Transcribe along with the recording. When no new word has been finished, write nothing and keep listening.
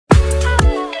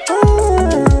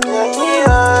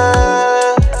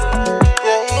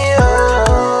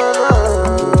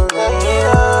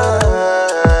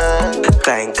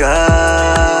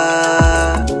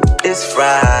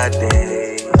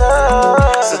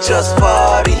just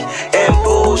party and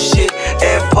bullshit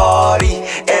and party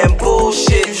and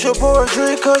bullshit. You should pour a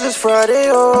drink cause it's Friday,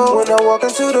 oh. When I walk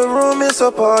into the room, it's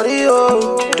a party,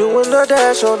 oh. Doing a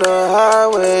dash on the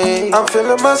highway. I'm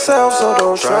feeling myself, so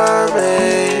don't try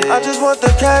me. I just want the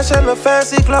cash and the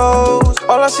fancy clothes.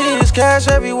 All I see is cash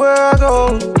everywhere I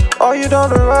go. Are you down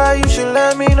the ride? You should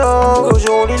let me know. Cause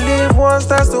you only live once,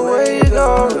 that's the way you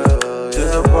go.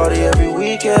 There's a party every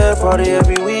weekend, party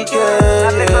every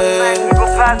weekend, yeah. We go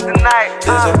past the night.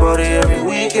 There's a party every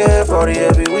weekend, party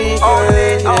every weekend, All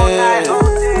day, all night, yeah. all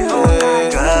day, all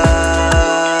night.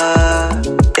 God,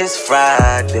 it's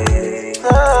Friday,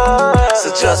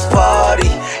 so just party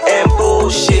and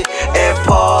bullshit and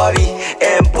party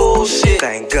and bullshit.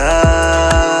 Thank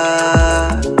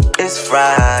God, it's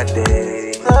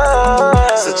Friday,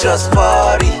 so just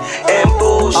party and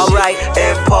bullshit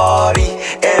and party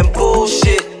and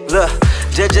bullshit. Look,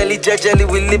 jejely,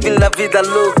 we living la vida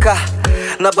loca.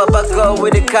 Now Baba God,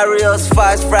 where they carry us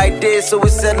fast Friday, so we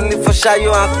settling for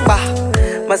Shayo and Pa.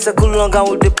 My circle longer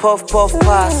with the puff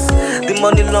pass. The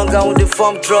money longer with the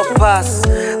form drop pass.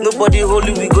 Nobody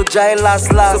holy, we go giant last.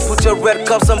 So put your red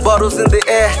cups and bottles in the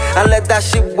air and let that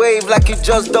shit wave like you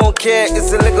just don't care.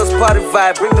 It's a Lagos party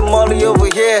vibe, bring the molly over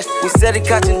here. We steady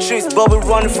catching trees, but we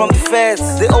running from the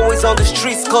feds. They always on the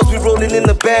streets cause we rolling in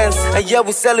the bands. And yeah,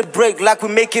 we celebrate like we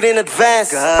make it in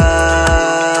advance.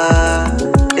 God,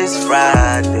 it's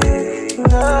Friday,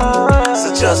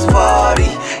 so just party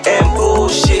and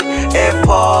bullshit and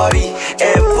party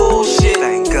and bullshit.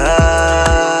 Thank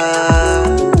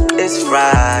God, it's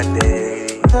Friday,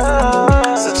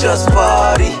 so just party